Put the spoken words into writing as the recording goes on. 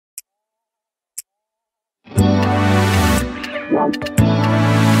Some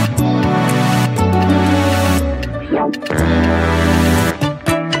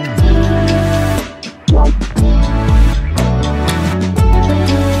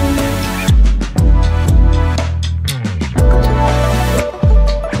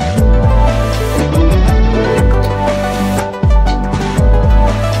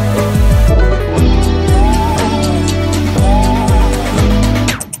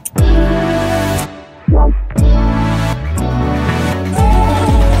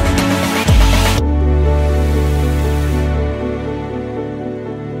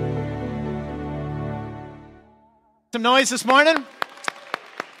noise this morning.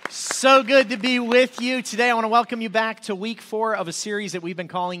 So good to be with you today. I want to welcome you back to week 4 of a series that we've been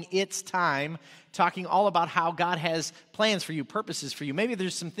calling It's Time, talking all about how God has plans for you, purposes for you. Maybe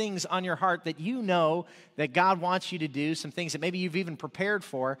there's some things on your heart that you know that God wants you to do, some things that maybe you've even prepared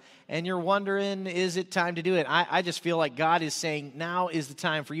for, and you're wondering, is it time to do it? I just feel like God is saying, now is the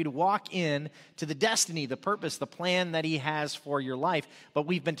time for you to walk in to the destiny, the purpose, the plan that He has for your life. But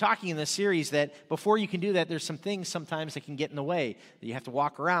we've been talking in this series that before you can do that, there's some things sometimes that can get in the way, that you have to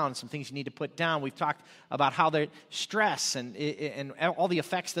walk around, some things you need to put down. We've talked about how the stress and all the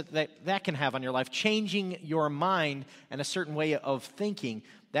effects that can have on your life, changing your mind and a certain way of thinking.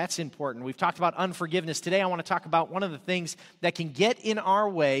 That's important. We've talked about unforgiveness. Today I want to talk about one of the things that can get in our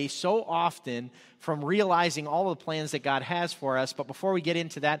way so often from realizing all of the plans that God has for us. But before we get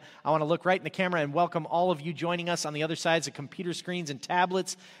into that, I want to look right in the camera and welcome all of you joining us on the other sides of computer screens and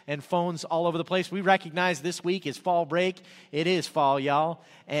tablets and phones all over the place. We recognize this week is fall break. It is fall, y'all.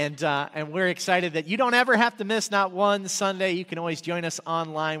 And we're excited that you don't ever have to miss not one Sunday. You can always join us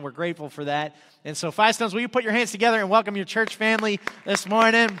online. We're grateful for that. And so, Five Stones, will you put your hands together and welcome your church family this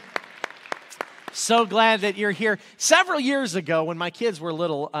morning? So glad that you're here. Several years ago, when my kids were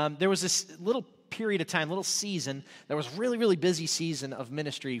little, there was this little period of time, little season, that was really, really busy season of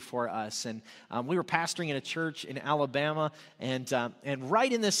ministry for us. And we were pastoring in a church in Alabama, and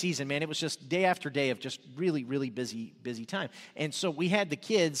right in this season, man, it was just day after day of just really, really busy time. And so we had the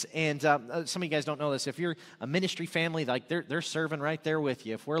kids, and some of you guys don't know this, if you're a ministry family, like they're serving right there with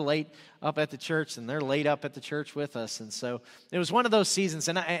you. If we're late up at the church, then they're late up at the church with us. And so it was one of those seasons,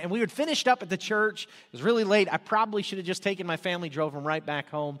 and we had finished up at the church. It was really late. I probably should have just taken my family, drove them right back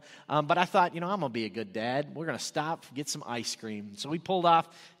home. But I thought, I'm going to be a good dad. We're going to stop, get some ice cream. So we pulled off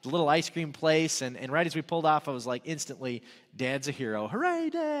the little ice cream place, and right as we pulled off, I was like, instantly, Dad's a hero. Hooray,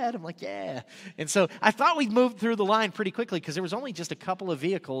 Dad. I'm like, yeah. And so I thought we'd moved through the line pretty quickly because there was only just a couple of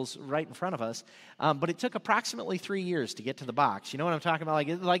vehicles right in front of us. But it took approximately 3 years to get to the box. You know what I'm talking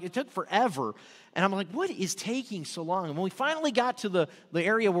about? Like it took forever. And I'm like, what is taking so long? And when we finally got to the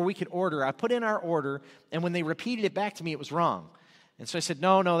area where we could order, I put in our order, and when they repeated it back to me, it was wrong. And so I said,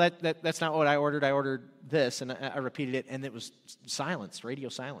 no, that's not what I ordered. I ordered this, and I repeated it, and it was silence, radio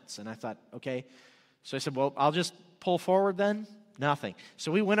silence. And I thought, okay. So I said, well, I'll just pull forward then. Nothing.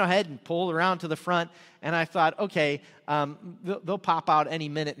 So we went ahead and pulled around to the front, and I thought, okay, they'll pop out any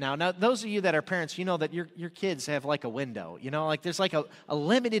minute now. Now, those of you that are parents, you know that your kids have like a window. Like there's like a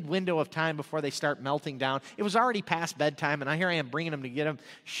limited window of time before they start melting down. It was already past bedtime, and here I am bringing them to get them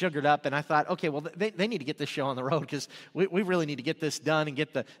sugared up, and I thought, okay, well, they need to get this show on the road because we really need to get this done and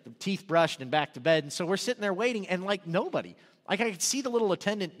get the teeth brushed and back to bed. And so we're sitting there waiting, and like nobody. Like I could see the little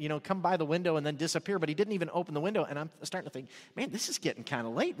attendant, come by the window and then disappear, but he didn't even open the window. And I'm starting to think, man, this is getting kind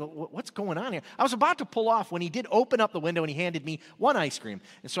of late. What's going on here? I was about to pull off when he did open up the window and he handed me one ice cream.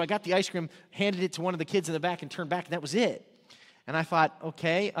 And so I got the ice cream, handed it to one of the kids in the back and turned back, and that was it. And I thought,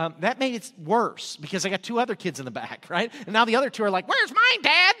 okay, that made it worse because I got 2 other kids in the back, right? And now the other 2 are like, where's mine,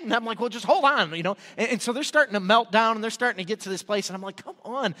 Dad? And I'm like, well, just hold on, And so they're starting to melt down, and they're starting to get to this place. And I'm like, come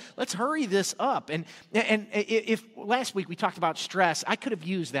on, let's hurry this up. And if last week we talked about stress, I could have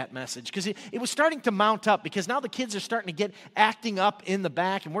used that message because it was starting to mount up because now the kids are starting to get acting up in the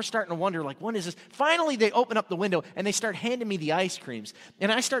back, and we're starting to wonder, like, when is this? Finally, they open up the window, and they start handing me the ice creams.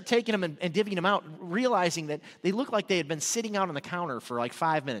 And I start taking them and divvying them out, realizing that they look like they had been sitting out on the counter for like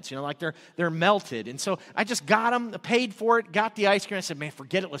 5 minutes, like they're melted. And so I just got them, paid for it, got the ice cream. I said, man,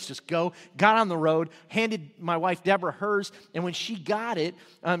 forget it, let's just go. Got on the road, handed my wife Deborah hers, and when she got it,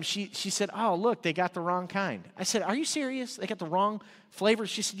 she said, oh, look, they got the wrong kind. I said, are you serious? They got the wrong flavor?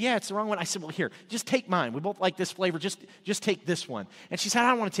 She said, yeah, it's the wrong one. I said, well, here, just take mine. We both like this flavor. Just take this one. And she said, I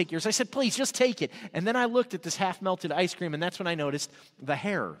don't want to take yours. I said, please, just take it. And then I looked at this half-melted ice cream, and that's when I noticed the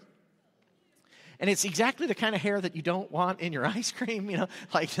hair. And it's exactly the kind of hair that you don't want in your ice cream,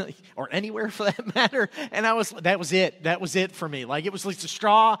 like or anywhere for that matter. And that was it. That was it for me. Like it was like the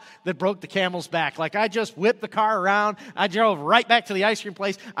straw that broke the camel's back. Like I just whipped the car around. I drove right back to the ice cream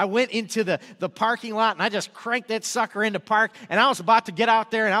place. I went into the parking lot and I just cranked that sucker into park. And I was about to get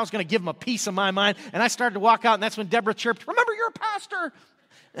out there and I was going to give him a piece of my mind. And I started to walk out and that's when Deborah chirped, "Remember, you're a pastor."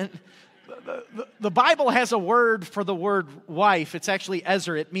 And the Bible has a word for the word wife. It's actually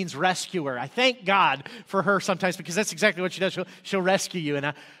Ezer. It means rescuer. I thank God for her sometimes because that's exactly what she does. She'll rescue you.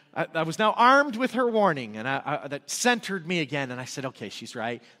 And I was now armed with her warning, and that centered me again. And I said, okay, she's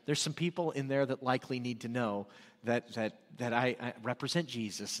right. There's some people in there that likely need to know that I represent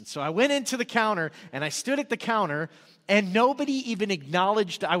Jesus. And so I went into the counter, and I stood at the counter, and nobody even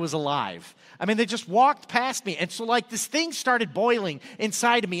acknowledged I was alive. I mean, they just walked past me. And so like this thing started boiling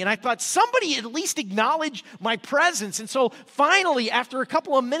inside of me. And I thought, somebody at least acknowledge my presence. And so finally, after a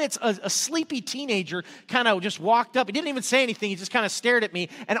couple of minutes, a sleepy teenager kind of just walked up. He didn't even say anything. He just kind of stared at me.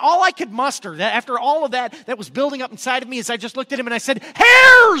 And all I could muster, that after all of that was building up inside of me, is I just looked at him and I said,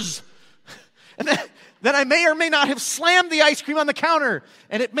 "Hairs!" And then I may or may not have slammed the ice cream on the counter.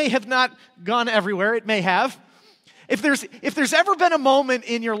 And it may have not gone everywhere. It may have. If there's ever been a moment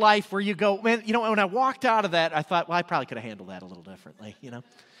in your life where you go, man, when I walked out of that, I thought, well, I probably could have handled that a little differently,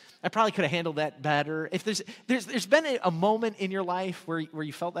 I probably could have handled that better. If there's been a moment in your life where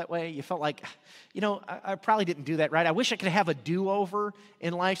you felt that way, you felt like, I probably didn't do that right. I wish I could have a do-over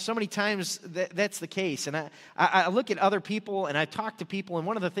in life. So many times that's the case. And I look at other people and I talk to people, and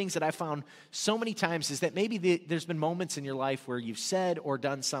one of the things that I found so many times is that maybe there's been moments in your life where you've said or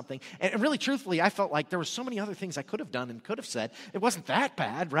done something. And really, truthfully, I felt like there were so many other things I could have done and could have said. It wasn't that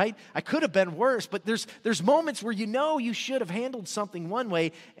bad, right? I could have been worse, but there's moments where you should have handled something one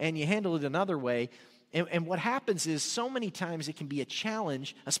way and you handle it another way. And what happens is so many times it can be a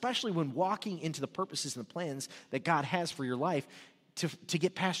challenge, especially when walking into the purposes and the plans that God has for your life, to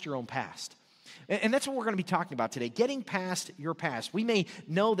get past your own past. And that's what we're going to be talking about today, getting past your past. We may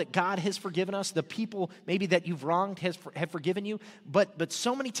know that God has forgiven us. The people maybe that you've wronged have forgiven you. But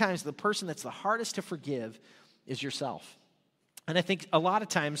so many times the person that's the hardest to forgive is yourself. And I think a lot of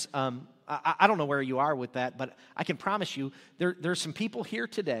times, I don't know where you are with that, but I can promise you there's some people here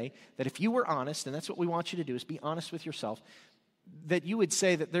today that if you were honest, and that's what we want you to do, is be honest with yourself, that you would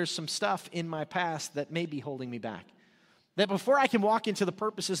say that there's some stuff in my past that may be holding me back. That before I can walk into the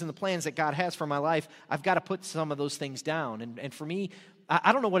purposes and the plans that God has for my life, I've got to put some of those things down. And for me,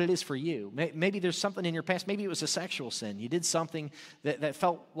 I don't know what it is for you. Maybe there's something in your past. Maybe it was a sexual sin. You did something that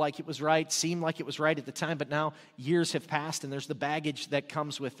felt like it was right, seemed like it was right at the time, but now years have passed and there's the baggage that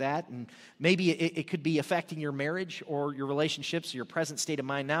comes with that. And maybe it could be affecting your marriage or your relationships or your present state of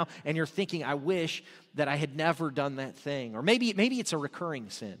mind now. And you're thinking, I wish that I had never done that thing. Or maybe it's a recurring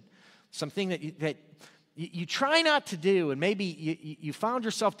sin, something that you try not to do, and maybe you found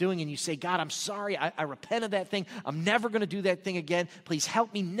yourself doing, and you say, God, I'm sorry, I repent of that thing. I'm never going to do that thing again. Please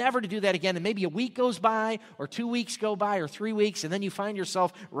help me never to do that again. And maybe a week goes by, or 2 weeks go by, or 3 weeks, and then you find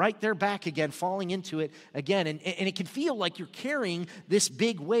yourself right there back again, falling into it again. And it can feel like you're carrying this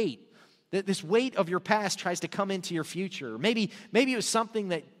big weight. This weight of your past tries to come into your future. Maybe it was something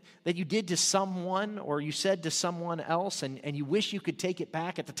that you did to someone or you said to someone else and you wish you could take it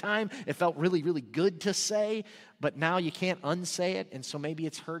back. At the time, it felt really, really good to say, but now you can't unsay it, and so maybe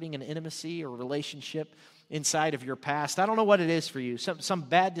it's hurting an intimacy or relationship inside of your past. I don't know what it is for you. Some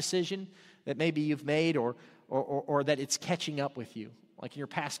bad decision that maybe you've made or that it's catching up with you. Like your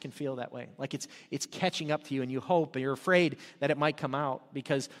past can feel that way. Like it's catching up to you, and you hope and you're afraid that it might come out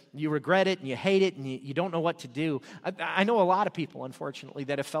because you regret it and you hate it and you don't know what to do. I know a lot of people, unfortunately,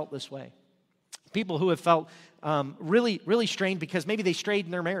 that have felt this way. People who have felt really, really strained because maybe they strayed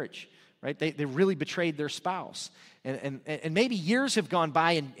in their marriage, right? They really betrayed their spouse. And maybe years have gone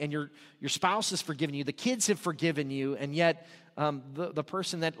by and your spouse has forgiven you, the kids have forgiven you, and yet the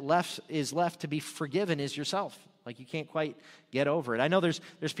person that is left to be forgiven is yourself. Like you can't quite get over it. I know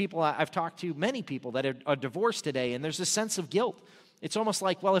there's people, I've talked to many people that are divorced today, and there's a sense of guilt. It's almost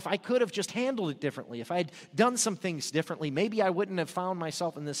like, well, if I could have just handled it differently, if I had done some things differently, maybe I wouldn't have found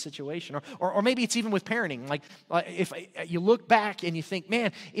myself in this situation. Or maybe it's even with parenting. Like if you look back and you think,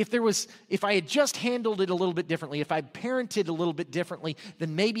 man, if I had just handled it a little bit differently, if I parented a little bit differently,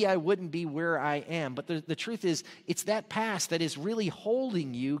 then maybe I wouldn't be where I am. But the truth is, it's that past that is really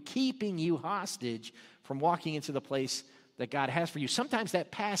holding you, keeping you hostage from walking into the place that God has for you. Sometimes that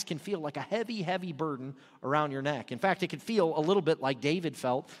past can feel like a heavy, heavy burden around your neck. In fact, it can feel a little bit like David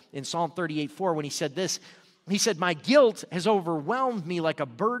felt in Psalm 38:4 when he said this. He said, my guilt has overwhelmed me like a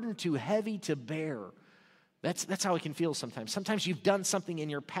burden too heavy to bear. That's how it can feel sometimes. Sometimes you've done something in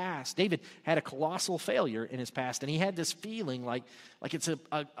your past. David had a colossal failure in his past, and he had this feeling like it's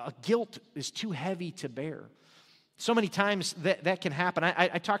a guilt is too heavy to bear. So many times that can happen.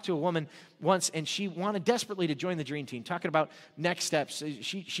 I talked to a woman once, and she wanted desperately to join the Dream Team, talking about next steps.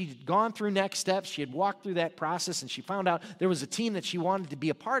 She'd gone through next steps. She had walked through that process, and she found out there was a team that she wanted to be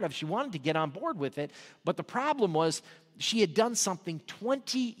a part of. She wanted to get on board with it, but the problem was she had done something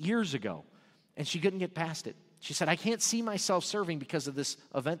 20 years ago, and she couldn't get past it. She said, I can't see myself serving because of this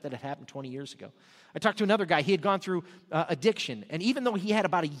event that had happened 20 years ago. I talked to another guy. He had gone through addiction, and even though he had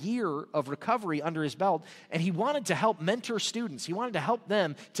about a year of recovery under his belt, and he wanted to help mentor students, he wanted to help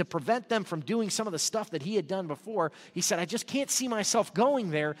them to prevent them from doing some of the stuff that he had done before, he said, I just can't see myself going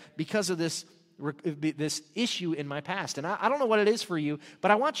there because of this issue in my past. And I don't know what it is for you,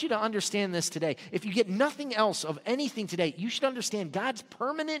 but I want you to understand this today. If you get nothing else of anything today, you should understand God's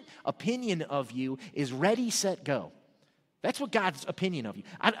permanent opinion of you is ready, set, go. That's what God's opinion of you.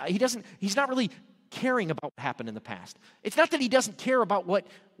 He's not really caring about what happened in the past. It's not that he doesn't care about what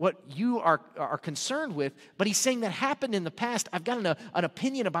you are concerned with, but he's saying that happened in the past. I've got an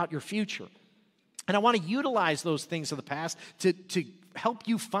opinion about your future. And I want to utilize those things of the past to help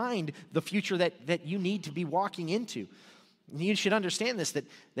you find the future that you need to be walking into. And you should understand this, that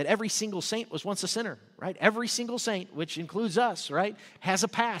every single saint was once a sinner, right? Every single saint, which includes us, right, has a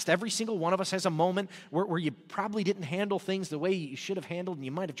past. Every single one of us has a moment where you probably didn't handle things the way you should have handled, and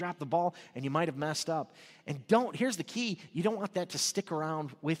you might have dropped the ball, and you might have messed up. And here's the key, you don't want that to stick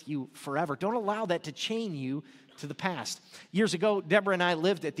around with you forever. Don't allow that to chain you to the past. Years ago, Deborah and I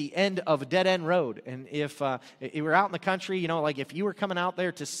lived at the end of a dead-end road. And if you were out in the country, like if you were coming out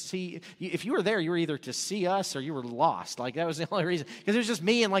there to see, if you were there, you were either to see us or you were lost. Like that was the only reason. Because there's just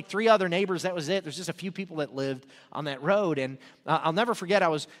me and like 3 other neighbors. That was it. There's just a few people that lived on that road. And I'll never forget, I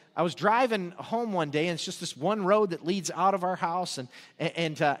was driving home one day, and it's just this one road that leads out of our house.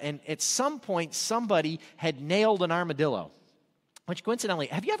 And at some point, somebody had nailed an armadillo. Which coincidentally,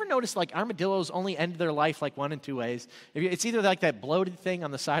 have you ever noticed like armadillos only end their life like one in 2 ways? It's either like that bloated thing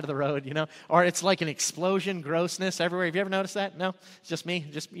on the side of the road, or it's like an explosion, grossness everywhere. Have you ever noticed that? No? It's just me?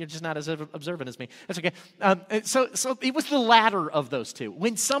 You're just not as observant as me. That's okay. So it was the latter of those two.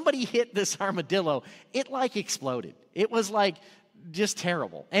 When somebody hit this armadillo, it like exploded. It was like just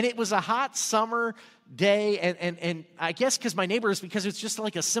terrible. And it was a hot summer day, and I guess because my neighbors, because it's just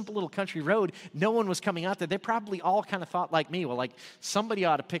like a simple little country road, no one was coming out there. They probably all kind of thought like me, well, like somebody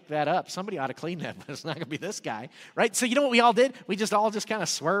ought to pick that up. Somebody ought to clean that, but it's not going to be this guy, right? So you know what we all did? We just all kind of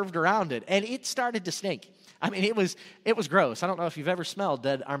swerved around it, and it started to stink. I mean, it was gross. I don't know if you've ever smelled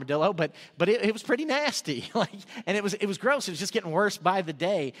dead armadillo, but it was pretty nasty. And it was gross. It was just getting worse by the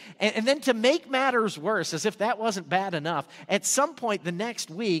day. And then to make matters worse, as if that wasn't bad enough, at some point the next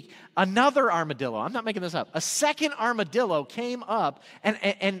week, another armadillo, I'm not making this up, a second armadillo came up,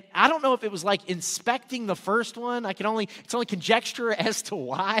 and I don't know if it was like inspecting the first one. It's only conjecture as to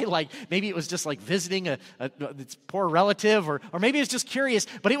why. Like maybe it was just like visiting its poor relative, or maybe it was just curious,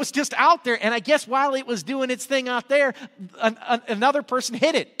 but it was just out there. And I guess while it was doing its thing out there, another person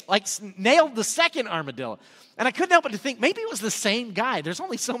hit it, like nailed the second armadillo. And I couldn't help but to think, maybe it was the same guy. There's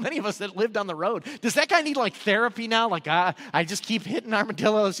only so many of us that lived on the road. Does that guy need like therapy now? Like, I just keep hitting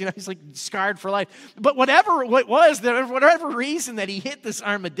armadillos, he's like scarred for life. But whatever reason that he hit this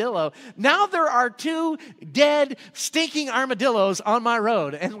armadillo, now there are 2 dead, stinking armadillos on my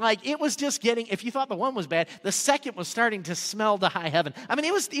road. And like, it was just getting, if you thought the one was bad, the second was starting to smell to high heaven. I mean,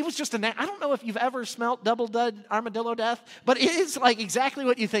 it was just I don't know if you've ever smelt double dead armadillo death, but it is like exactly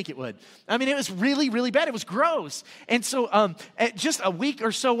what you think it would. I mean, it was really, really bad. It was gross. And so just a week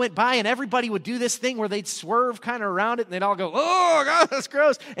or so went by, and everybody would do this thing where they'd swerve kind of around it, and they'd all go, oh, God, that's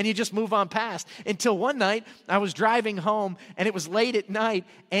gross. And you just move on past. Until one night, I was driving home, and it was late at night,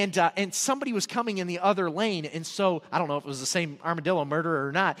 and somebody was coming in the other lane. And so I don't know if it was the same armadillo murderer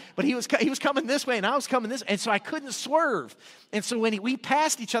or not, but he was coming this way, and I was coming this way. And so I couldn't swerve. And so when we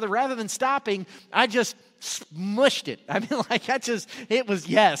passed each other, rather than stopping, I just smushed it. I mean, like it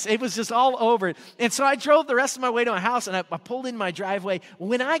was just all over it. And so I drove the rest of my way to my house, and I pulled in my driveway.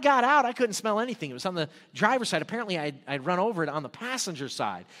 When I got out, I couldn't smell anything. It was on the driver's side. Apparently, I'd run over it on the passenger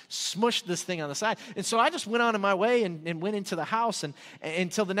side, smushed this thing on the side. And so I just went on in my way and went into the house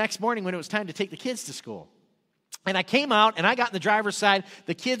until the next morning when it was time to take the kids to school. And I came out, and I got in the driver's side.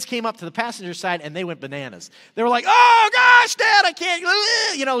 The kids came up to the passenger side, and they went bananas. They were like, oh, God, gosh, Dad, I can't.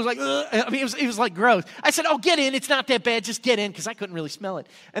 You know, it was like, I mean, it was like gross. I said, oh, get in. It's not that bad. Just get in, because I couldn't really smell it.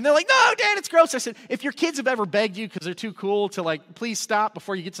 And they're like, no, Dad, it's gross. I said, if your kids have ever begged you because they're too cool to like, please stop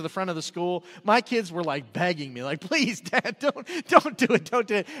before you get to the front of the school, my kids were like begging me, like, please, Dad, don't do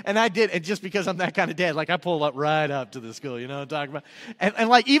it. And I did. And just because I'm that kind of dad, like I pulled up right up to the school, you know what I'm talking about? And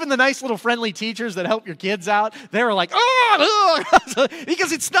like even the nice little friendly teachers that help your kids out, they were like, oh,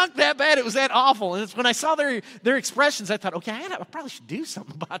 because it stunk that bad. It was that awful. And it's when I saw their expressions, I thought, okay, I probably should do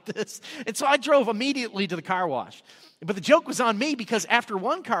something about this. And so I drove immediately to the car wash. But the joke was on me, because after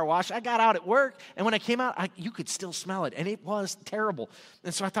one car wash, I got out at work, and when I came out, you could still smell it, and it was terrible.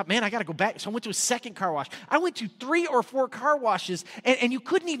 And so I thought, man, I got to go back. So I went to a second car wash. I went to 3 or 4 car washes, and you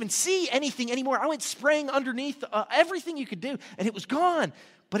couldn't even see anything anymore. I went spraying underneath everything you could do, and it was gone,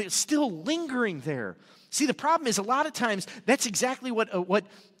 but it's still lingering there. See, the problem is a lot of times that's exactly what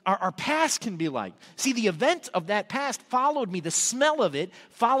our past can be like. See, the event of that past followed me. The smell of it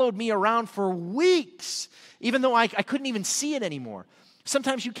followed me around for weeks, even though I couldn't even see it anymore.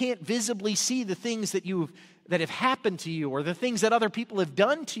 Sometimes you can't visibly see the things that have happened to you, or the things that other people have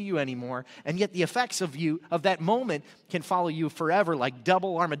done to you anymore, and yet the effects of that moment can follow you forever, like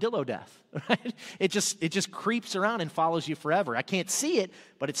double armadillo death. Right? It just creeps around and follows you forever. I can't see it,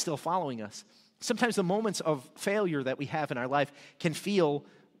 but it's still following us. Sometimes the moments of failure that we have in our life can feel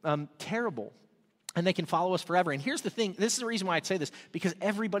terrible, and they can follow us forever. And here's the thing, this is the reason why I'd say this, because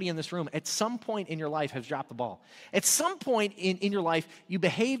everybody in this room at some point in your life has dropped the ball. At some point in your life, you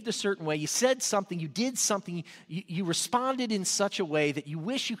behaved a certain way, you said something, you did something, you responded in such a way that you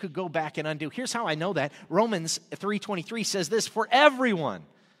wish you could go back and undo. Here's how I know that. Romans 3:23 says this, for everyone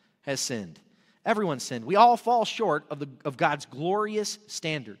has sinned. Everyone sinned. We all fall short of God's glorious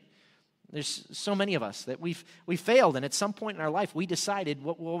standard. There's so many of us that we've failed, and at some point in our life, we decided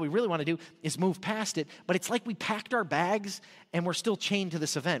what we really want to do is move past it, but it's like we packed our bags, and we're still chained to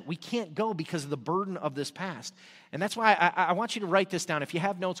this event. We can't go because of the burden of this past. And that's why I want you to write this down. If you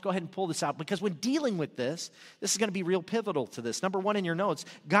have notes, go ahead and pull this out, because when dealing with this is going to be real pivotal to this. Number 1 in your notes,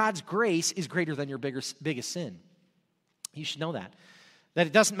 God's grace is greater than your biggest sin. You should know that. That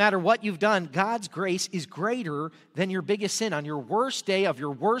it doesn't matter what you've done, God's grace is greater than your biggest sin. On your worst day of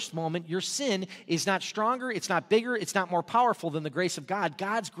your worst moment, your sin is not stronger, it's not bigger, it's not more powerful than the grace of God.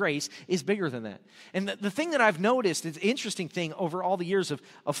 God's grace is bigger than that. And the thing that I've noticed, it's an interesting thing over all the years of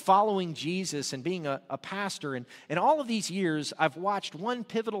following Jesus and being a pastor, and all of these years, I've watched one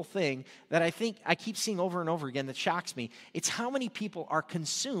pivotal thing that I think I keep seeing over and over again that shocks me. It's how many people are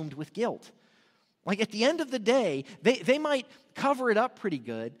consumed with guilt. Like at the end of the day, they might cover it up pretty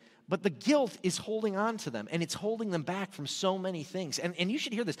good, but the guilt is holding on to them, and it's holding them back from so many things. And you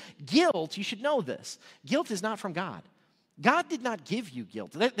should hear this. Guilt, you should know this. Guilt is not from God. God did not give you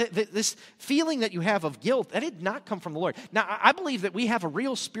guilt. This feeling that you have of guilt, that did not come from the Lord. Now, I believe that we have a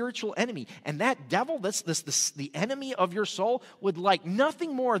real spiritual enemy, and that devil, the enemy of your soul, would like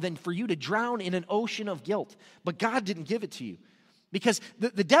nothing more than for you to drown in an ocean of guilt. But God didn't give it to you. Because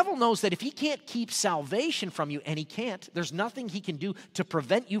the devil knows that if he can't keep salvation from you, and he can't, there's nothing he can do to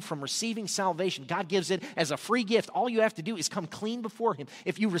prevent you from receiving salvation. God gives it as a free gift. All you have to do is come clean before him.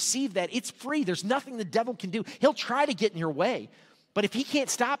 If you receive that, it's free. There's nothing the devil can do. He'll try to get in your way. But if he can't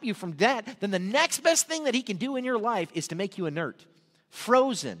stop you from that, then the next best thing that he can do in your life is to make you inert,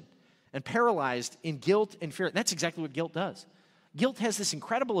 frozen, and paralyzed in guilt and fear. And that's exactly what guilt does. Guilt has this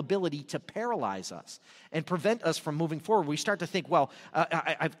incredible ability to paralyze us and prevent us from moving forward. We start to think, well,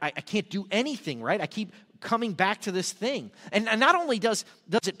 I can't do anything, right? I keep coming back to this thing. And not only does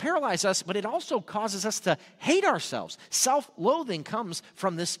it paralyze us, but it also causes us to hate ourselves. Self-loathing comes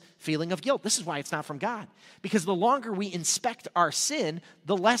from this feeling of guilt. This is why it's not from God. Because the longer we inspect our sin,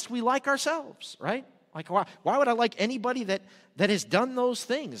 the less we like ourselves, right? Like, why would I like anybody that has done those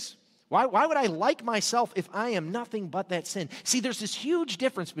things? Why would I like myself if I am nothing but that sin? See, there's this huge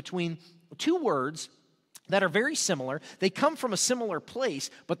difference between two words that are very similar. They come from a similar place,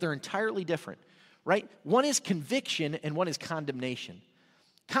 but they're entirely different, right? One is conviction and one is condemnation.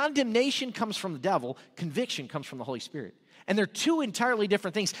 Condemnation comes from the devil. Conviction comes from the Holy Spirit. And they're two entirely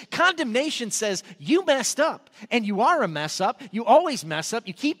different things. Condemnation says, you messed up, and you are a mess up. You always mess up.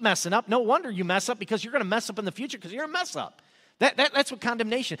 You keep messing up. No wonder you mess up, because you're going to mess up in the future because you're a mess up. That's what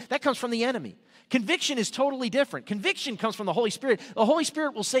condemnation, that comes from the enemy. Conviction is totally different. Conviction comes from the Holy Spirit. The Holy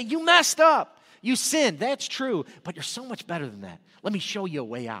Spirit will say, you messed up. You sinned. That's true. But you're so much better than that. Let me show you a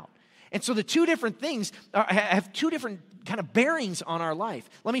way out. And so the two different things have two different kind of bearings on our life.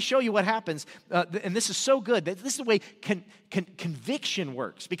 Let me show you what happens, and this is so good. This is the way conviction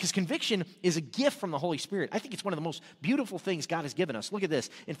works, because conviction is a gift from the Holy Spirit. I think it's one of the most beautiful things God has given us. Look at this.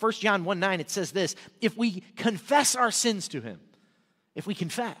 In 1 John 1:9, it says this: if we confess our sins to him, if we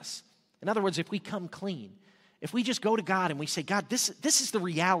confess, in other words, if we come clean, if we just go to God and we say, God, this is the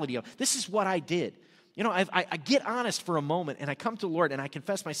reality of, this is what I did. You know, I get honest for a moment and I come to the Lord and I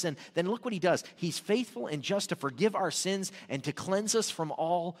confess my sin. Then look what he does. He's faithful and just to forgive our sins and to cleanse us from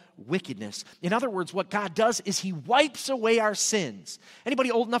all wickedness. In other words, what God does is he wipes away our sins. Anybody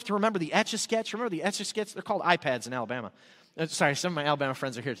old enough to remember the Etch-a-Sketch? Remember the Etch-a-Sketch? They're called iPads in Alabama. Sorry, some of my Alabama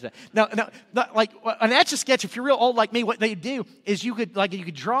friends are here today. Now, like an Etch-a-Sketch, if you're real old like me, what they do is you could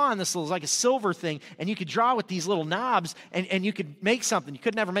draw on this little, like a silver thing, and you could draw with these little knobs, and you could make something. You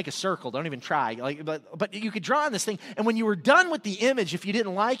could never make a circle. Don't even try. But you could draw on this thing, and when you were done with the image, if you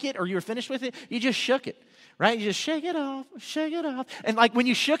didn't like it or you were finished with it, you just shook it. Right? You just shake it off. And like when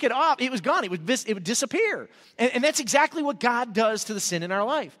you shook it off, it was gone. It would disappear. And that's exactly what God does to the sin in our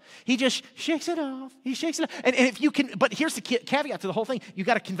life. He just shakes it off. He shakes it off. And if you can, but here's the caveat to the whole thing. You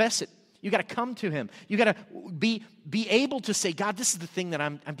got to confess it. You got to come to him. You got to be able to say, God, this is the thing that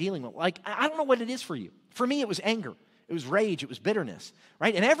I'm dealing with. Like, I don't know what it is for you. For me, it was anger. It was rage. It was bitterness,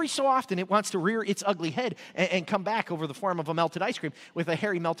 right? And every so often, it wants to rear its ugly head and come back over the form of a melted ice cream with a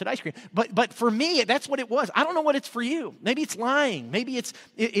hairy melted ice cream. But for me, that's what it was. I don't know what it's for you. Maybe it's lying. Maybe it's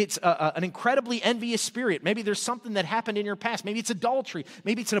an incredibly envious spirit. Maybe there's something that happened in your past. Maybe it's adultery.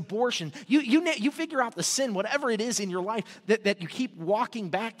 Maybe it's an abortion. You figure out the sin, whatever it is in your life that you keep walking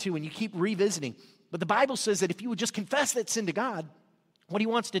back to and you keep revisiting. But the Bible says that if you would just confess that sin to God, what he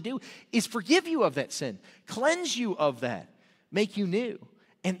wants to do is forgive you of that sin, cleanse you of that, make you new.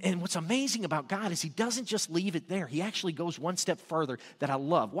 And what's amazing about God is he doesn't just leave it there. He actually goes one step further that I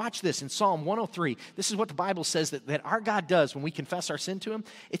love. Watch this in Psalm 103. This is what the Bible says that our God does when we confess our sin to him.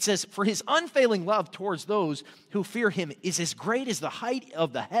 It says, for his unfailing love towards those who fear him is as great as the height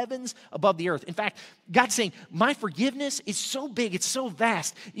of the heavens above the earth. In fact, God's saying, my forgiveness is so big, it's so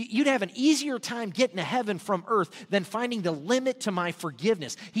vast. You'd have an easier time getting to heaven from earth than finding the limit to my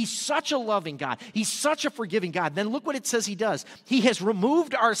forgiveness. He's such a loving God. He's such a forgiving God. Then look what it says he does. He has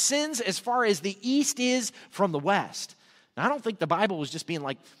removed our sins as far as the east is from the west. Now, I don't think the Bible was just being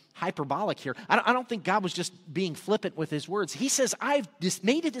like hyperbolic here. I don't think God was just being flippant with his words. He says, I've just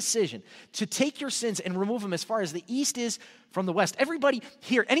made a decision to take your sins and remove them as far as the east is from the west. Anybody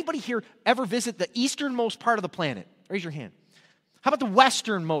here ever visit the easternmost part of the planet? Raise your hand. How about the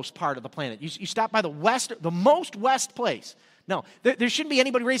westernmost part of the planet? You stop by the most west place. No, there shouldn't be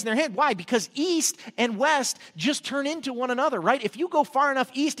anybody raising their hand. Why? Because east and west just turn into one another, right? If you go far enough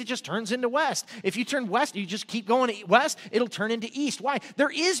east, it just turns into west. If you turn west, you just keep going west, it'll turn into east. Why?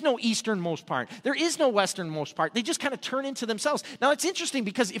 There is no easternmost part. There is no westernmost part. They just kind of turn into themselves. Now, it's interesting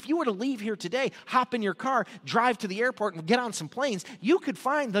because if you were to leave here today, hop in your car, drive to the airport, and get on some planes, you could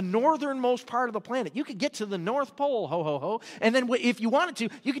find the northernmost part of the planet. You could get to the North Pole, ho, ho, ho. And then if you wanted to,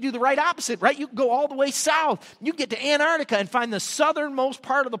 you could do the right opposite, right? You could go all the way south. You get to Antarctica and find the southernmost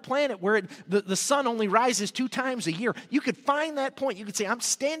part of the planet where the sun only rises 2 times a year. You could find that point. You could say, I'm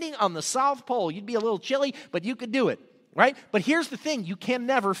standing on the South Pole. You'd be a little chilly, but you could do it, right? But here's the thing. You can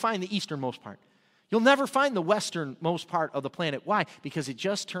never find the easternmost part. You'll never find the westernmost part of the planet. Why? Because it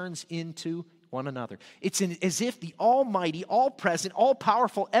just turns into one another. It's as if the almighty, all-present,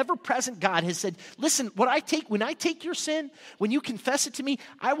 all-powerful, ever-present God has said, listen, when I take your sin, when you confess it to me,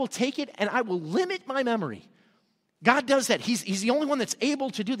 I will take it and I will limit my memory. God does that. He's the only one that's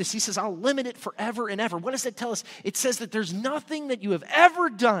able to do this. He says, I'll limit it forever and ever. What does that tell us? It says that there's nothing that you have ever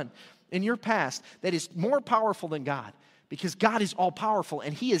done in your past that is more powerful than God, because God is all-powerful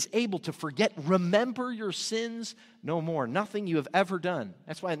and he is able to remember your sins no more. Nothing you have ever done.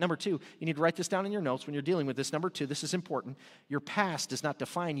 That's why at number 2, you need to write this down in your notes when you're dealing with this. Number 2, this is important. Your past does not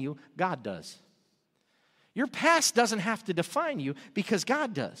define you. God does. Your past doesn't have to define you because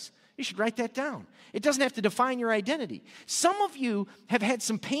God does. You should write that down. It doesn't have to define your identity. Some of you have had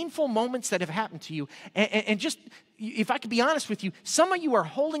some painful moments that have happened to you. And just, if I could be honest with you, some of you are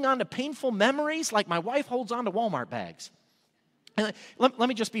holding on to painful memories like my wife holds on to Walmart bags. And let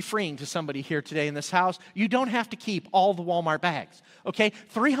me just be freeing to somebody here today in this house. You don't have to keep all the Walmart bags, okay?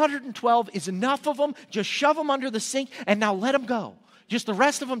 312 is enough of them. Just shove them under the sink and now let them go. Just the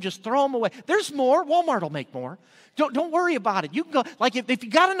rest of them, just throw them away. There's more. Walmart will make more. Don't worry about it. You can go, like if you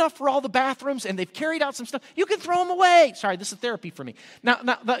got enough for all the bathrooms and they've carried out some stuff, you can throw them away. Sorry, this is therapy for me. Now,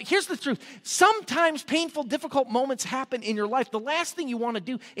 here's the truth. Sometimes painful, difficult moments happen in your life. The last thing you want to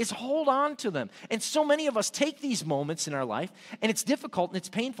do is hold on to them. And so many of us take these moments in our life, and it's difficult and it's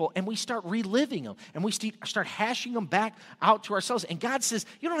painful, and we start reliving them, and we start hashing them back out to ourselves. And God says,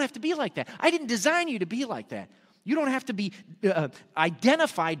 you don't have to be like that. I didn't design you to be like that. You don't have to be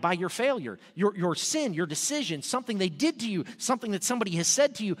identified by your failure, your sin, your decision, something they did to you, something that somebody has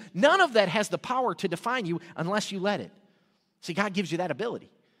said to you. None of that has the power to define you unless you let it. See, God gives you that ability.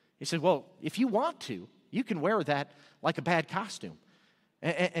 He says, well, if you want to, you can wear that like a bad costume.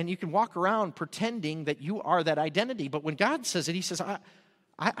 And you can walk around pretending that you are that identity. But when God says it, he says,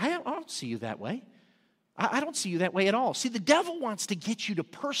 I don't see you that way. I don't see you that way at all. See, the devil wants to get you to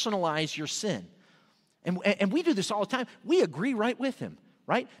personalize your sin. And we do this all the time. We agree right with him,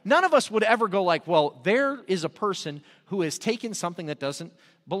 right? None of us would ever go like, well, there is a person who has taken something that doesn't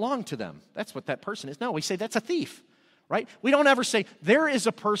belong to them. That's what that person is. No, we say that's a thief, right? We don't ever say, there is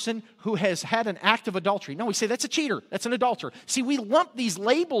a person who has had an act of adultery. No, we say that's a cheater, that's an adulterer. See, we lump these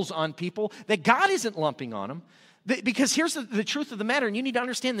labels on people that God isn't lumping on them. Because here's the truth of the matter, and you need to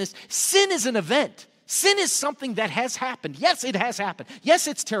understand this. Sin is an event. Sin is something that has happened. Yes, it has happened. Yes,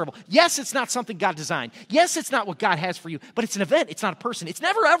 it's terrible. Yes, it's not something God designed. Yes, it's not what God has for you, but it's an event. It's not a person. It's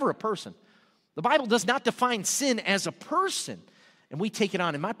never, ever a person. The Bible does not define sin as a person, and we take it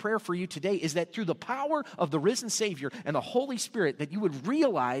on. And my prayer for you today is that through the power of the risen Savior and the Holy Spirit, that you would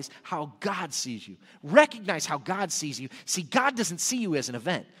realize how God sees you. Recognize how God sees you. See, God doesn't see you as an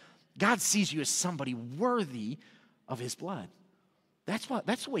event. God sees you as somebody worthy of his blood.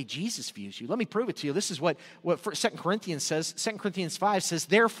 That's the way Jesus views you. Let me prove it to you. This is what 2 Corinthians says. 2 Corinthians 5 says,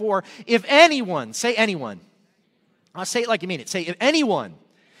 therefore, if anyone, say anyone. I'll say it like you mean it. Say, if anyone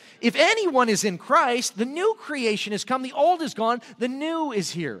is in Christ, the new creation has come, the old is gone, the new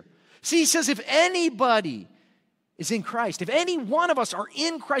is here. See, he says, if anybody is in Christ, if any one of us are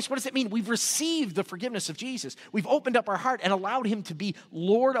in Christ, what does that mean? We've received the forgiveness of Jesus. We've opened up our heart and allowed him to be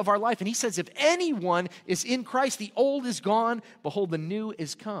Lord of our life. And he says, if anyone is in Christ, the old is gone, behold, the new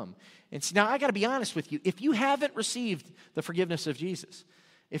is come. And so now I got to be honest with you. If you haven't received the forgiveness of Jesus,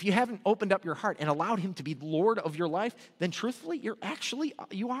 if you haven't opened up your heart and allowed him to be Lord of your life, then truthfully,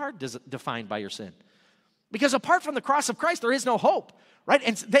 you are defined by your sin. Because apart from the cross of Christ, there is no hope, right?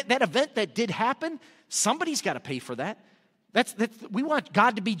 And that event that did happen, somebody's got to pay for that. We want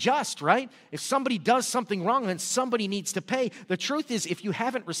God to be just, right? If somebody does something wrong, then somebody needs to pay. The truth is, if you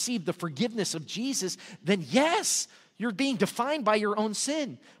haven't received the forgiveness of Jesus, then yes, you're being defined by your own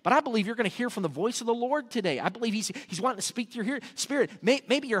sin. But I believe you're going to hear from the voice of the Lord today. I believe he's wanting to speak to your spirit.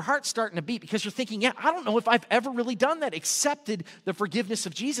 Maybe your heart's starting to beat because you're thinking, yeah, I don't know if I've ever really done that, accepted the forgiveness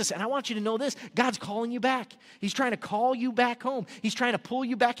of Jesus. And I want you to know this, God's calling you back. He's trying to call you back home. He's trying to pull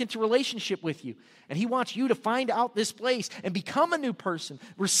you back into relationship with you. And he wants you to find out this place and become a new person,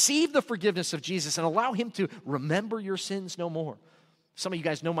 receive the forgiveness of Jesus, and allow him to remember your sins no more. Some of you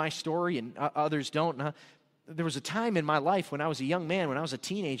guys know my story and others don't. There was a time in my life when I was a young man, when I was a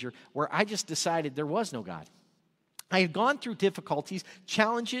teenager, where I just decided there was no God. I had gone through difficulties,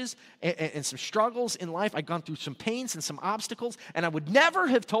 challenges, and some struggles in life. I'd gone through some pains and some obstacles, and I would never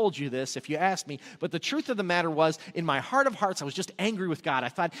have told you this if you asked me, but the truth of the matter was, in my heart of hearts, I was just angry with God. I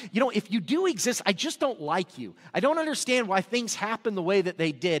thought, if you do exist, I just don't like you. I don't understand why things happen the way that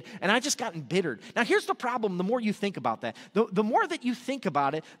they did, and I just got embittered. Now, here's the problem the more you think about that. The more that you think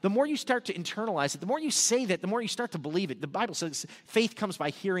about it, the more you start to internalize it. The more you say that, the more you start to believe it. The Bible says faith comes by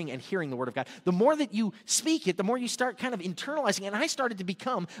hearing and hearing the Word of God. The more that you speak it, the more you start kind of internalizing, and I started to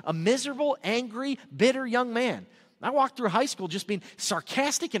become a miserable, angry, bitter young man. I walked through high school just being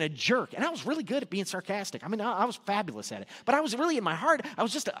sarcastic and a jerk, and I was really good at being sarcastic. I mean, I was fabulous at it, but I was really, in my heart, I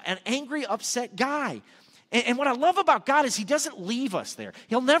was just an angry, upset guy. And what I love about God is he doesn't leave us there.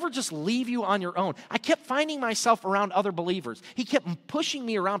 He'll never just leave you on your own. I kept finding myself around other believers. He kept pushing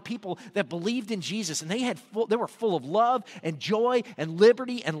me around people that believed in Jesus, and they were full of love and joy and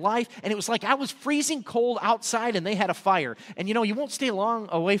liberty and life, and it was like I was freezing cold outside and they had a fire. And you won't stay long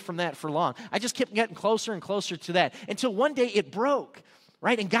away from that for long. I just kept getting closer and closer to that until one day it broke,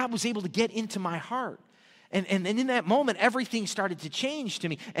 right? And God was able to get into my heart. And in that moment, everything started to change to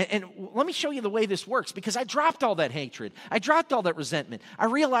me. And let me show you the way this works, because I dropped all that hatred. I dropped all that resentment. I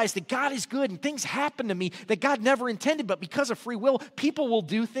realized that God is good and things happen to me that God never intended, but because of free will, people will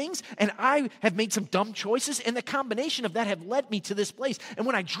do things, and I have made some dumb choices, and the combination of that have led me to this place. And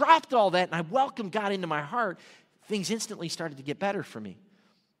when I dropped all that and I welcomed God into my heart, things instantly started to get better for me.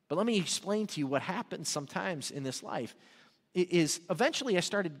 But let me explain to you what happens sometimes in this life. is eventually I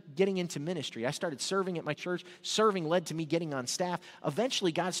started getting into ministry. I started serving at my church. Serving led to me getting on staff.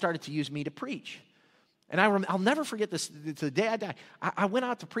 Eventually, God started to use me to preach. And I'll never forget this, to the day I die. I went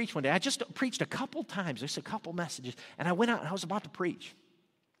out to preach one day. I just preached a couple times, just a couple messages. And I went out and I was about to preach.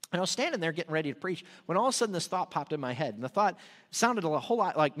 And I was standing there getting ready to preach when all of a sudden this thought popped in my head. And the thought sounded a whole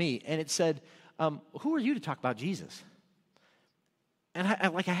lot like me. And it said, who are you to talk about Jesus? And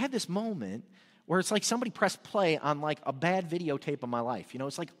I had this moment where it's like somebody pressed play on like a bad videotape of my life. You know,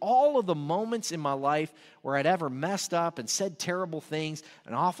 it's like all of the moments in my life where I'd ever messed up and said terrible things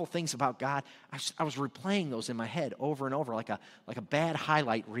and awful things about God. I was replaying those in my head over and over like a bad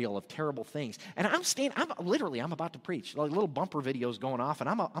highlight reel of terrible things. And I'm about to preach. Like little bumper videos going off, and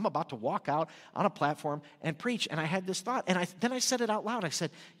I'm about to walk out on a platform and preach. And I had this thought, and then I said it out loud. I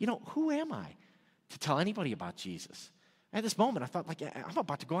said, you know, who am I to tell anybody about Jesus? At this moment, I thought, like, I'm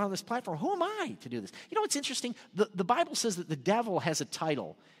about to go out on this platform. Who am I to do this? You know what's interesting? The Bible says that the devil has a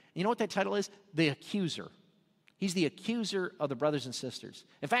title. You know what that title is? The accuser. He's the accuser of the brothers and sisters.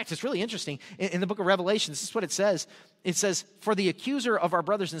 In fact, it's really interesting. In the book of Revelation, this is what it says. It says, for the accuser of our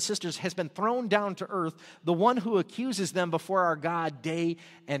brothers and sisters has been thrown down to earth, the one who accuses them before our God day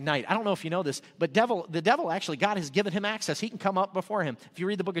and night. I don't know if you know this, but the devil actually, God has given him access. He can come up before him. If you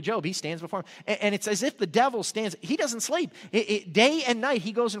read the book of Job, he stands before him. And it's as if the devil stands, he doesn't sleep. Day and night,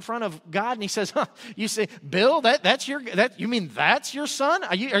 he goes in front of God and he says, you say, Bill, you mean that's your son?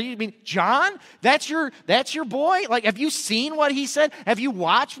 You mean John? That's your boy? Like, have you seen what he said? Have you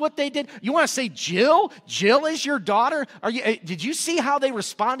watched what they did? You want to say Jill? Jill is your daughter? Did you see how they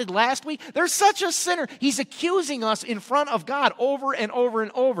responded last week? They're such a sinner. He's accusing us in front of God over and over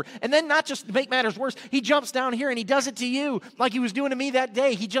and over. And then not just to make matters worse, he jumps down here and he does it to you like he was doing to me that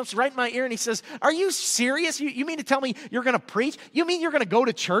day. He jumps right in my ear and he says, are you serious? You mean to tell me you're going to preach? You mean you're going to go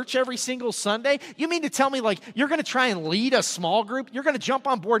to church every single Sunday? You mean to tell me like you're going to try and lead a small group? You're going to jump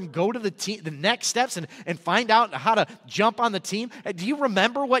on board and go to the next steps and find out how to jump on the team? Do you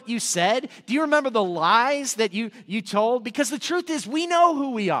remember what you said? Do you remember the lies that you told? Because the truth is we know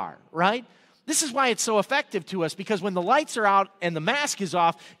who we are, right? This is why it's so effective to us, because when the lights are out and the mask is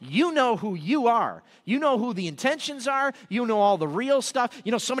off, you know who you are. You know who the intentions are. You know all the real stuff.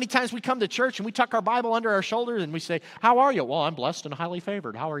 You know, so many times we come to church and we tuck our Bible under our shoulders and we say, how are you? Well, I'm blessed and highly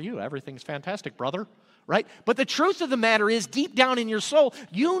favored. How are you? Everything's fantastic, brother. Right? But the truth of the matter is, deep down in your soul,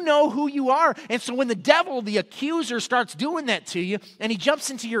 you know who you are. And so when the devil, the accuser, starts doing that to you, and he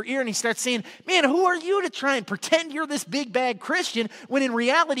jumps into your ear and he starts saying, man, who are you to try and pretend you're this big bad Christian when in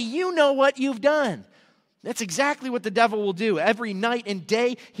reality you know what you've done? That's exactly what the devil will do. Every night and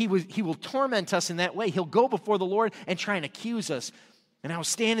day, he will torment us in that way. He'll go before the Lord and try and accuse us. And I was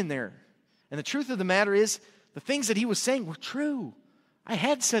standing there. And the truth of the matter is, the things that he was saying were true. I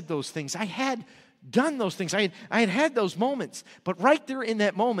had said those things. I had done those things. I had those moments. But right there in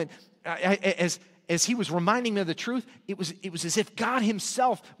that moment, as he was reminding me of the truth, it was as if God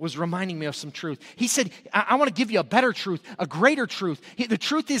himself was reminding me of some truth. He said, I want to give you a better truth, a greater truth. The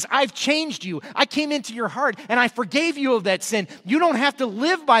truth is, I've changed you. I came into your heart and I forgave you of that sin. You don't have to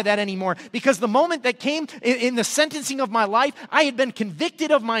live by that anymore, because the moment that came in the sentencing of my life, I had been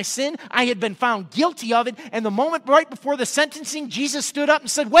convicted of my sin. I had been found guilty of it. And the moment right before the sentencing, Jesus stood up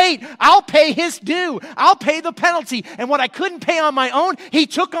and said, wait, I'll pay his due. I'll pay the penalty. And what I couldn't pay on my own, he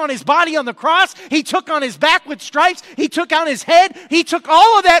took on his body on the cross. He took on his back with stripes. He took on his head. He took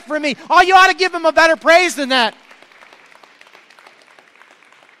all of that for me. Oh, you ought to give him a better praise than that.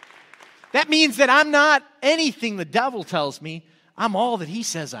 That means that I'm not anything the devil tells me. I'm all that he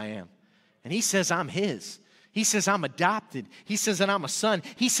says I am. And he says I'm his. He says I'm adopted. He says that I'm a son.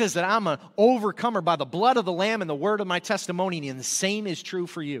 He says that I'm an overcomer by the blood of the Lamb and the word of my testimony. And the same is true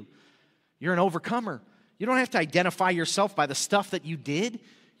for you. You're an overcomer. You don't have to identify yourself by the stuff that you did.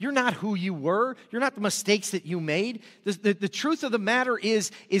 You're not who you were. You're not the mistakes that you made. The truth of the matter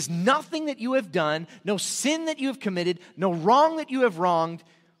is nothing that you have done, no sin that you have committed, no wrong that you have wronged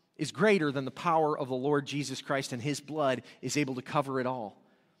is greater than the power of the Lord Jesus Christ, and his blood is able to cover it all.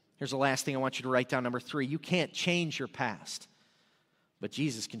 Here's the last thing I want you to write down, number 3. You can't change your past, but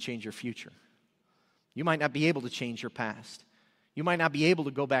Jesus can change your future. You might not be able to change your past. You might not be able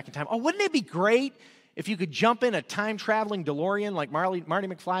to go back in time. Oh, wouldn't it be great if you could jump in a time-traveling DeLorean like Marty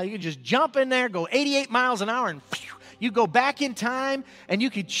McFly? You could just jump in there, go 88 miles an hour, and You go back in time and you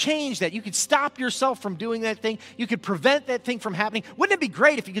could change that. You could stop yourself from doing that thing. You could prevent that thing from happening. Wouldn't it be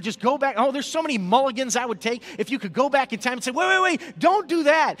great if you could just go back? Oh, there's so many mulligans I would take if you could go back in time and say, wait, don't do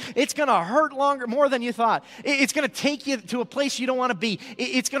that. It's going to hurt more than you thought. It's going to take you to a place you don't want to be.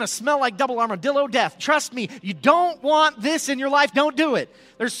 It's going to smell like double armadillo death. Trust me, you don't want this in your life. Don't do it.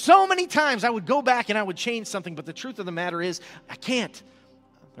 There's so many times I would go back and I would change something, but the truth of the matter is I can't.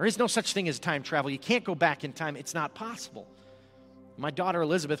 There is no such thing as time travel. You can't go back in time. It's not possible. My daughter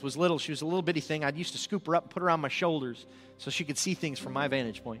Elizabeth was little. She was a little bitty thing. I used to scoop her up and put her on my shoulders so she could see things from my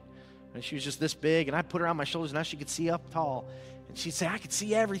vantage point. And she was just this big, and I'd put her on my shoulders, and now she could see up tall. And she'd say, I could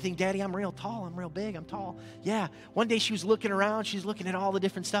see everything, Daddy. I'm real tall. I'm real big. I'm tall. Yeah. One day she was looking around. She's looking at all the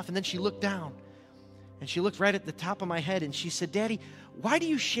different stuff, and then she looked down. And she looked right at the top of my head, and she said, Daddy, why do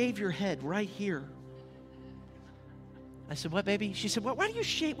you shave your head right here? I said, what, baby? She said, why do you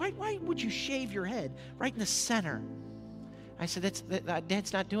shave? Why would you shave your head right in the center? I said,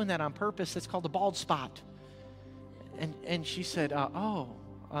 Dad's not doing that on purpose. That's called a bald spot. And she said, well,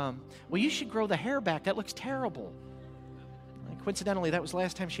 you should grow the hair back. That looks terrible. And coincidentally, that was the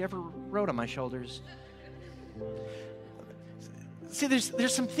last time she ever rode on my shoulders. See,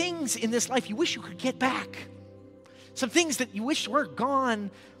 there's some things in this life you wish you could get back. Some things that you wish were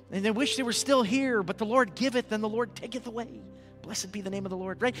gone, and they wish they were still here, but the Lord giveth and the Lord taketh away. Blessed be the name of the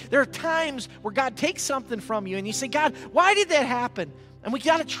Lord, right? There are times where God takes something from you, and you say, God, why did that happen? And we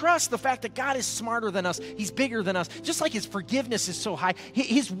got to trust the fact that God is smarter than us. He's bigger than us. Just like His forgiveness is so high,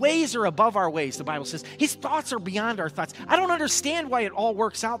 His ways are above our ways, the Bible says. His thoughts are beyond our thoughts. I don't understand why it all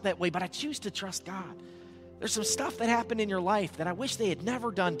works out that way, but I choose to trust God. There's some stuff that happened in your life that I wish they had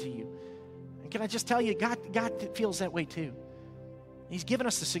never done to you. And can I just tell you, God feels that way too. He's given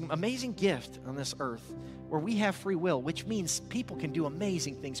us this amazing gift on this earth where we have free will, which means people can do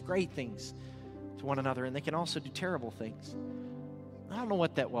amazing things, great things to one another, and they can also do terrible things. I don't know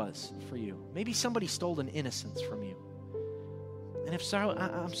what that was for you. Maybe somebody stole an innocence from you. And if so,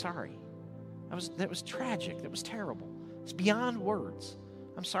 I'm sorry. That was tragic. That was terrible. It's beyond words.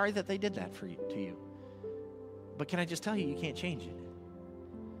 I'm sorry that they did that to you. But can I just tell you, you can't change it.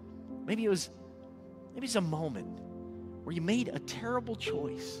 Maybe it's a moment where you made a terrible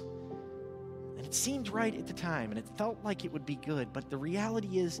choice, and it seemed right at the time, and it felt like it would be good, but the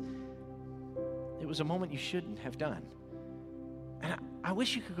reality is it was a moment you shouldn't have done. And I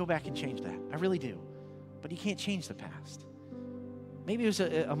wish you could go back and change that. I really do. But you can't change the past. Maybe it was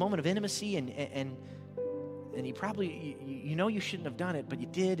a moment of intimacy, and you probably, you shouldn't have done it, but you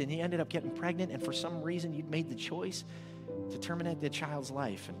did, and you ended up getting pregnant, and for some reason you'd made the choice to terminate the child's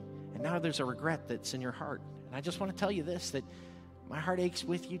life, and now there's a regret that's in your heart. And I just want to tell you this, that my heart aches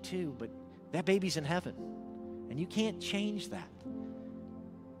with you too, but that baby's in heaven, and you can't change that.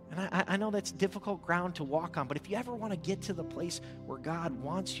 And I know that's difficult ground to walk on, but if you ever want to get to the place where God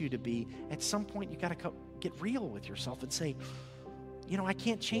wants you to be, at some point you got to get real with yourself and say, I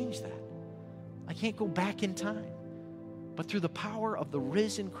can't change that. I can't go back in time. But through the power of the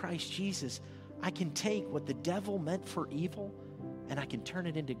risen Christ Jesus, I can take what the devil meant for evil and I can turn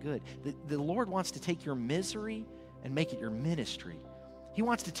it into good. The Lord wants to take your misery and make it your ministry. He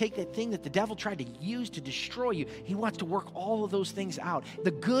wants to take that thing that the devil tried to use to destroy you. He wants to work all of those things out,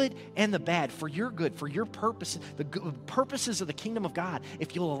 the good and the bad, for your good, for your purposes, the purposes of the kingdom of God,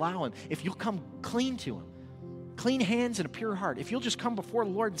 if you'll allow Him, if you'll come clean to Him, clean hands and a pure heart. If you'll just come before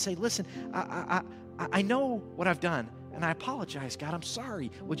the Lord and say, listen, I know what I've done, and I apologize, God, I'm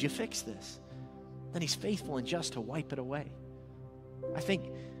sorry. Would you fix this? Then He's faithful and just to wipe it away. I think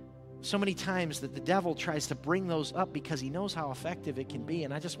so many times that the devil tries to bring those up because he knows how effective it can be.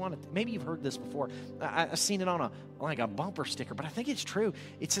 And I just want to, maybe you've heard this before. I've seen it on a bumper sticker, but I think it's true.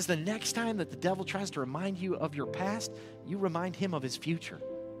 It says the next time that the devil tries to remind you of your past, you remind him of his future.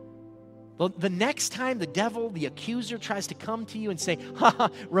 The next time the devil, the accuser, tries to come to you and say,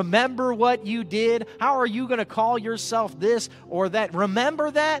 remember what you did? How are you going to call yourself this or that?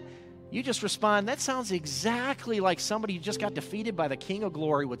 Remember that? You just respond, that sounds exactly like somebody who just got defeated by the King of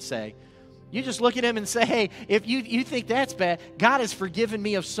Glory would say. You just look at him and say, hey, if you think that's bad, God has forgiven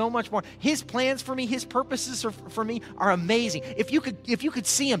me of so much more. His plans for me, His purposes for me are amazing. If you could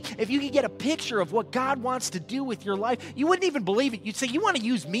see Him, if you could get a picture of what God wants to do with your life, you wouldn't even believe it. You'd say, you want to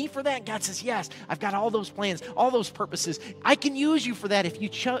use me for that? God says, yes, I've got all those plans, all those purposes. I can use you for that if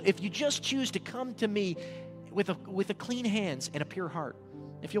you just choose to come to me with a clean hands and a pure heart.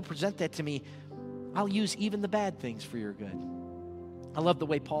 If you'll present that to me, I'll use even the bad things for your good. I love the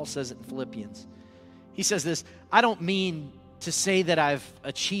way Paul says it in Philippians. He says this, I don't mean to say that I've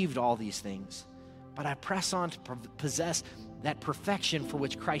achieved all these things, but I press on to possess that perfection for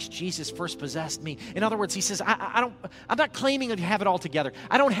which Christ Jesus first possessed me. In other words, he says, I'm not claiming to have it all together.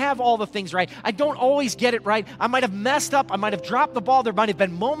 I don't have all the things right. I don't always get it right. I might have messed up. I might have dropped the ball. There might have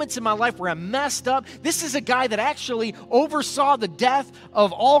been moments in my life where I messed up. This is a guy that actually oversaw the death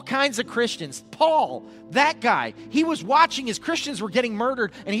of all kinds of Christians. Paul, that guy, he was watching as Christians were getting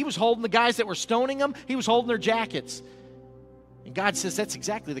murdered, and he was holding the guys that were stoning them. He was holding their jackets. And God says, that's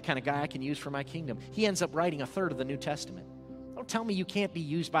exactly the kind of guy I can use for my kingdom. He ends up writing a third of the New Testament. Don't tell me you can't be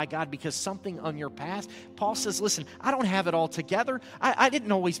used by God because something on your past. Paul says, listen, I don't have it all together. I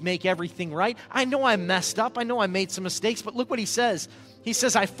didn't always make everything right. I know I messed up. I know I made some mistakes, but look what he says. He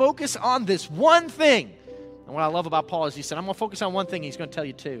says, I focus on this one thing. And what I love about Paul is he said, I'm going to focus on one thing. He's going to tell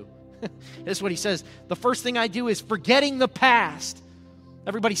you two. This is what he says. The first thing I do is forgetting the past.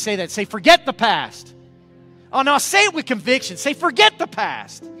 Everybody say that. Say, forget the past. Oh, no, say it with conviction. Say, forget the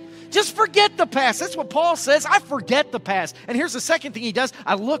past. Just forget the past. That's what Paul says. I forget the past. And here's the second thing he does.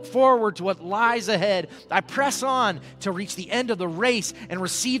 I look forward to what lies ahead. I press on to reach the end of the race and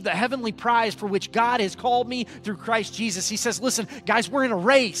receive the heavenly prize for which God has called me through Christ Jesus. He says, listen, guys, we're in a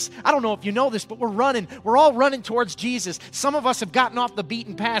race. I don't know if you know this, but we're running. We're all running towards Jesus. Some of us have gotten off the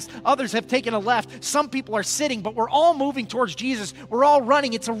beaten path. Others have taken a left. Some people are sitting, but we're all moving towards Jesus. We're all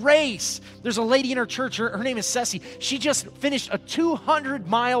running. It's a race. There's a lady in her church. Her name is Ceci. She just finished a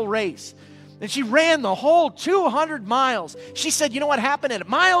 200-mile race. And she ran the whole 200 miles. She said, you know what happened at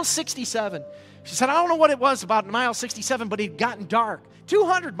mile 67? She said, I don't know what it was about mile 67, but it had gotten dark.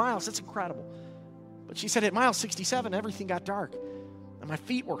 200 miles, that's incredible. But she said at mile 67, everything got dark. And my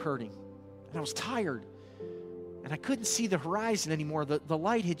feet were hurting. And I was tired. And I couldn't see the horizon anymore. The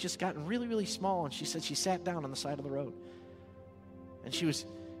light had just gotten really, really small. And she said she sat down on the side of the road. And she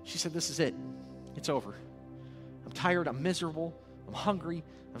said, this is it. It's over. I'm tired. I'm miserable. I'm hungry.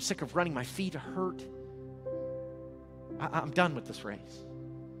 I'm sick of running. My feet hurt. I'm done with this race.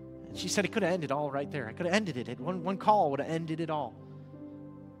 And she said it could have ended all right there. I could have ended it. One call would have ended it all.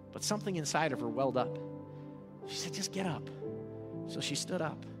 But something inside of her welled up. She said, just get up. So she stood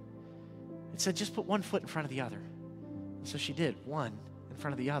up and said, just put one foot in front of the other. And so she did. One in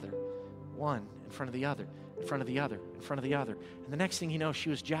front of the other. One in front of the other. In front of the other, in front of the other. And the next thing you know, she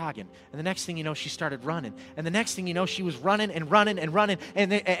was jogging. And the next thing you know, she started running. And the next thing you know, she was running and running and running.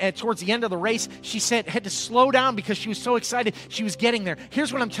 And towards the end of the race, she said had to slow down because she was so excited she was getting there.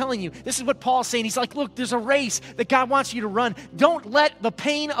 Here's what I'm telling you. This is what Paul's saying. He's like, look, there's a race that God wants you to run. Don't let the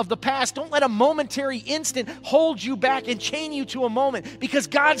pain of the past, don't let a momentary instant hold you back and chain you to a moment, because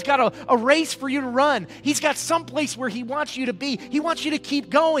God's got a race for you to run. He's got some place where he wants you to be. He wants you to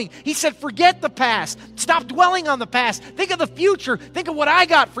keep going. He said, forget the past. Stop dwelling on the past. Think of the future. Think of what I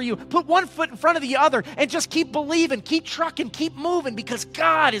got for you. Put one foot in front of the other and just keep believing, keep trucking, keep moving, because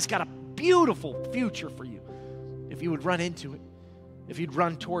God has got a beautiful future for you if you would run into it, if you'd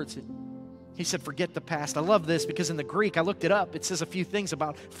run towards it. He said, forget the past. I love this because in the Greek, I looked it up, it says a few things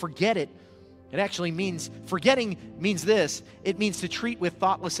about forget it. It actually means, forgetting means this. It means to treat with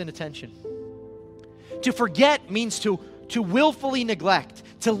thoughtless inattention. To forget means to willfully neglect,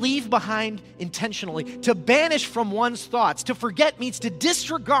 to leave behind intentionally, to banish from one's thoughts. To forget means to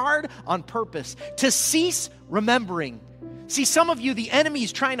disregard on purpose, to cease remembering. See, some of you, the enemy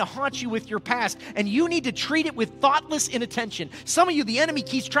is trying to haunt you with your past, and you need to treat it with thoughtless inattention. Some of you, the enemy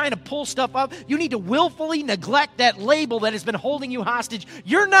keeps trying to pull stuff up. You need to willfully neglect that label that has been holding you hostage.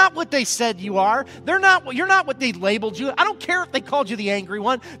 You're not what they said you are. You're not what they labeled you. I don't care if they called you the angry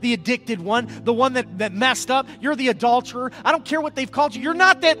one, the addicted one, the one that messed up. You're the adulterer. I don't care what they've called you. You're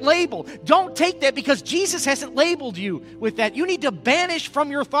not that label. Don't take that, because Jesus hasn't labeled you with that. You need to banish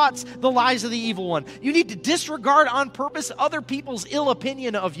from your thoughts the lies of the evil one. You need to disregard on purpose other people's ill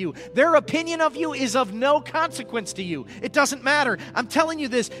opinion of you. Their opinion of you is of no consequence to you. It doesn't matter. I'm telling you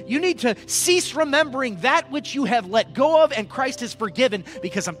this. You need to cease remembering that which you have let go of and Christ has forgiven,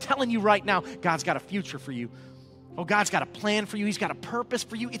 because I'm telling you right now, God's got a future for you. Oh, God's got a plan for you. He's got a purpose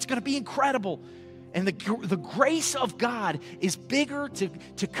for you. It's going to be incredible. And the grace of God is bigger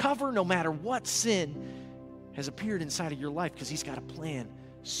to cover no matter what sin has appeared inside of your life, because he's got a plan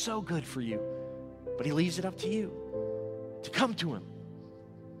so good for you. But he leaves it up to you to come to him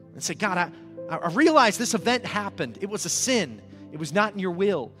and say, God, I realize this event happened. It was a sin. It was not in your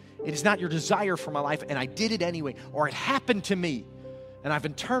will. It is not your desire for my life, and I did it anyway. Or it happened to me, and I've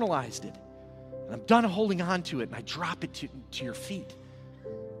internalized it. And I'm done holding on to it, and I drop it to your feet.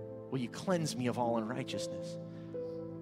 Will you cleanse me of all unrighteousness?